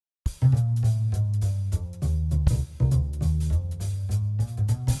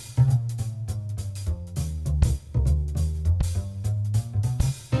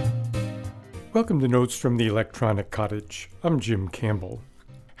Welcome to Notes from the Electronic Cottage. I'm Jim Campbell.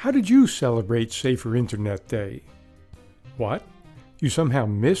 How did you celebrate Safer Internet Day? What? You somehow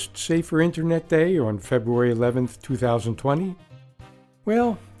missed Safer Internet Day on February 11th, 2020?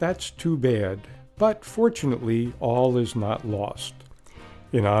 Well, that's too bad, but fortunately, all is not lost.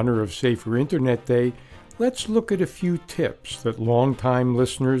 In honor of Safer Internet Day, let's look at a few tips that longtime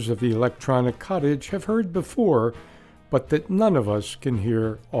listeners of the Electronic Cottage have heard before, but that none of us can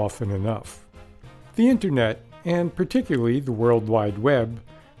hear often enough. The Internet, and particularly the World Wide Web,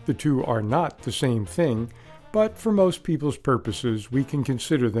 the two are not the same thing, but for most people's purposes, we can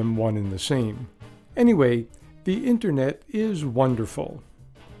consider them one and the same. Anyway, the Internet is wonderful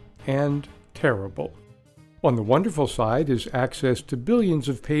and terrible. On the wonderful side is access to billions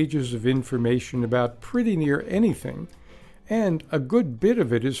of pages of information about pretty near anything, and a good bit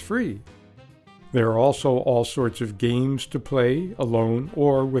of it is free. There are also all sorts of games to play alone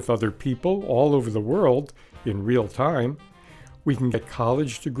or with other people all over the world in real time. We can get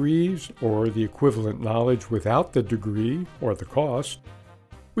college degrees or the equivalent knowledge without the degree or the cost.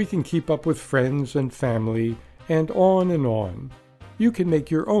 We can keep up with friends and family, and on and on. You can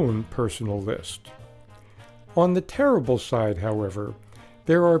make your own personal list. On the terrible side, however,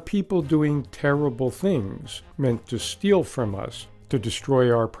 there are people doing terrible things meant to steal from us, to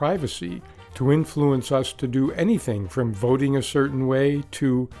destroy our privacy, to influence us to do anything from voting a certain way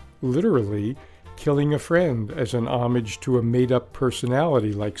to, literally, killing a friend as an homage to a made-up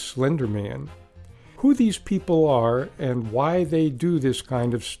personality like Slender Man. Who these people are and why they do this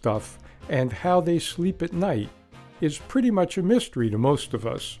kind of stuff and how they sleep at night is pretty much a mystery to most of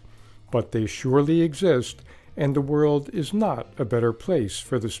us, but they surely exist, and the world is not a better place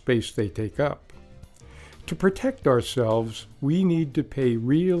for the space they take up. To protect ourselves, we need to pay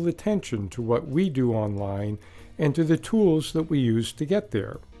real attention to what we do online and to the tools that we use to get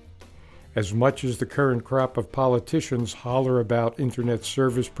there. As much as the current crop of politicians holler about internet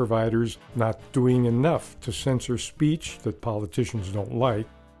service providers not doing enough to censor speech that politicians don't like,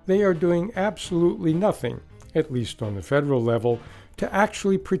 they are doing absolutely nothing, at least on the federal level, to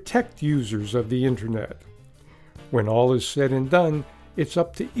actually protect users of the internet. When all is said and done, it's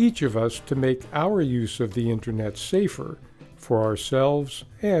up to each of us to make our use of the internet safer for ourselves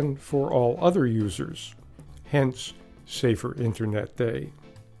and for all other users. Hence, Safer Internet Day.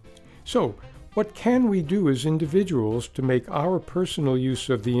 So, what can we do as individuals to make our personal use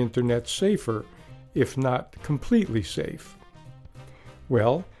of the internet safer, if not completely safe?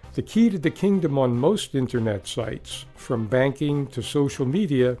 Well, the key to the kingdom on most internet sites, from banking to social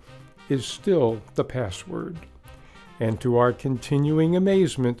media, is still the password. And to our continuing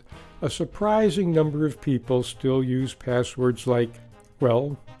amazement, a surprising number of people still use passwords like,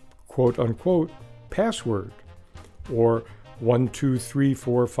 well, quote-unquote, password, or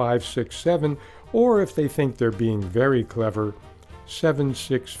 12345667, or if they think they're being very clever,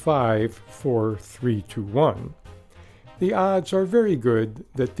 7654321. The odds are very good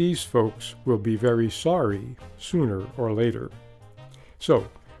that these folks will be very sorry sooner or later. So,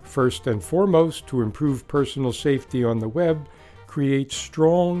 first and foremost, to improve personal safety on the web, create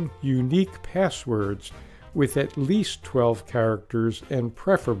strong, unique passwords with at least 12 characters and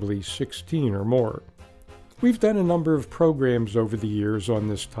preferably 16 or more. We've done a number of programs over the years on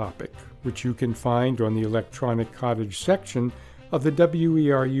this topic, which you can find on the Electronic Cottage section of the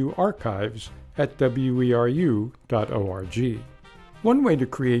WERU archives at weru.org. One way to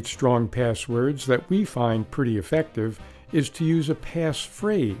create strong passwords that we find pretty effective is to use a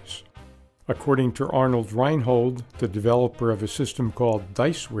passphrase. According to Arnold Reinhold, the developer of a system called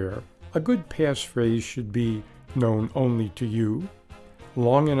Diceware, a good passphrase should be known only to you,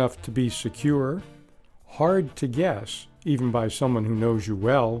 long enough to be secure, hard to guess, even by someone who knows you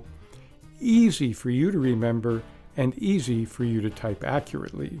well, easy for you to remember, and easy for you to type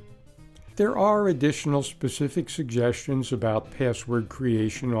accurately. There are additional specific suggestions about password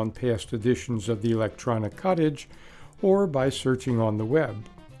creation on past editions of the Electronic Cottage, or by searching on the web.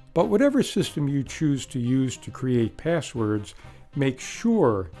 But whatever system you choose to use to create passwords, make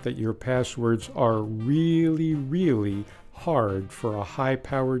sure that your passwords are really, really hard for a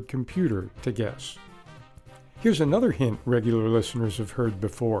high-powered computer to guess. Here's another hint regular listeners have heard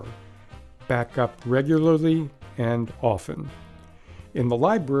before. Back up regularly and often. In the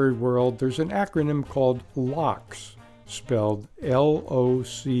library world, there's an acronym called LOCKSS, spelled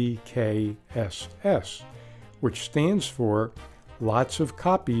LOCKSS, which stands for Lots of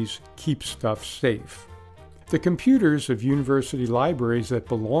Copies Keep Stuff Safe. The computers of university libraries that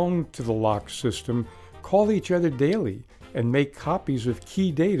belong to the LOCKSS system call each other daily and make copies of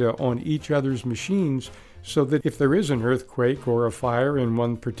key data on each other's machines so that if there is an earthquake or a fire in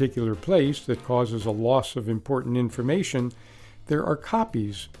one particular place that causes a loss of important information, there are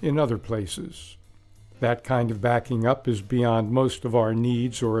copies in other places. That kind of backing up is beyond most of our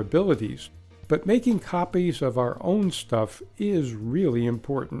needs or abilities, but making copies of our own stuff is really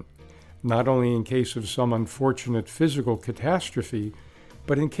important, not only in case of some unfortunate physical catastrophe,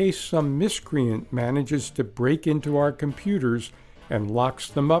 but in case some miscreant manages to break into our computers and locks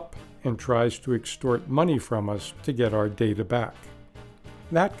them up and tries to extort money from us to get our data back.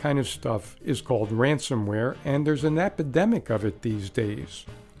 That kind of stuff is called ransomware, and there's an epidemic of it these days.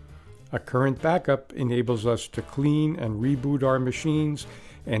 A current backup enables us to clean and reboot our machines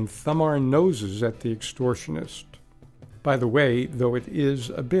and thumb our noses at the extortionist. By the way, though it is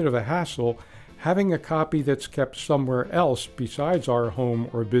a bit of a hassle, having a copy that's kept somewhere else besides our home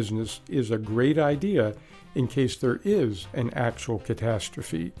or business is a great idea in case there is an actual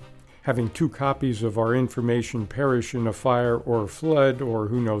catastrophe. Having 2 copies of our information perish in a fire or a flood or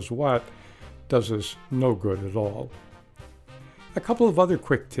who knows what does us no good at all. A couple of other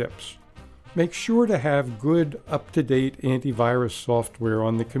quick tips. Make sure to have good, up-to-date antivirus software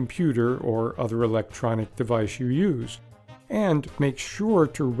on the computer or other electronic device you use. And make sure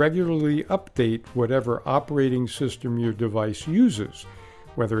to regularly update whatever operating system your device uses,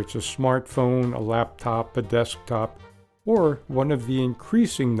 whether it's a smartphone, a laptop, a desktop, or one of the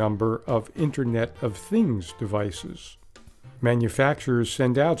increasing number of Internet of Things devices. Manufacturers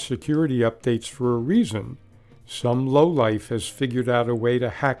send out security updates for a reason. Some lowlife has figured out a way to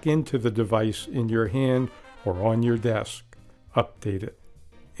hack into the device in your hand or on your desk. Update it.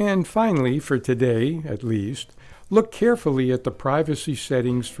 And finally, for today at least, look carefully at the privacy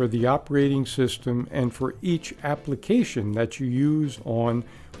settings for the operating system and for each application that you use on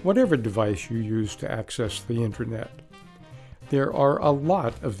whatever device you use to access the Internet. There are a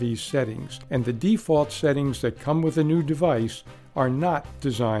lot of these settings, and the default settings that come with a new device are not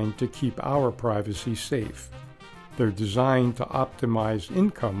designed to keep our privacy safe. They're designed to optimize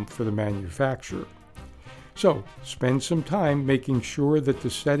income for the manufacturer. So, spend some time making sure that the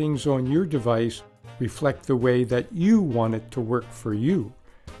settings on your device reflect the way that you want it to work for you,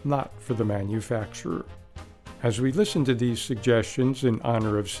 not for the manufacturer. As we listen to these suggestions in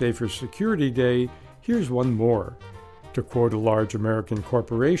honor of Safer Security Day, here's one more. To quote a large American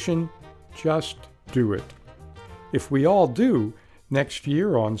corporation, just do it. If we all do, next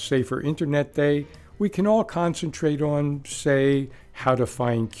year on Safer Internet Day, we can all concentrate on, say, how to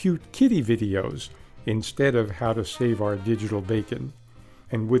find cute kitty videos instead of how to save our digital bacon.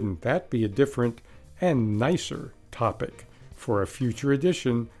 And wouldn't that be a different and nicer topic for a future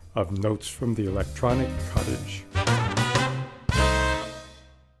edition of Notes from the Electronic Cottage?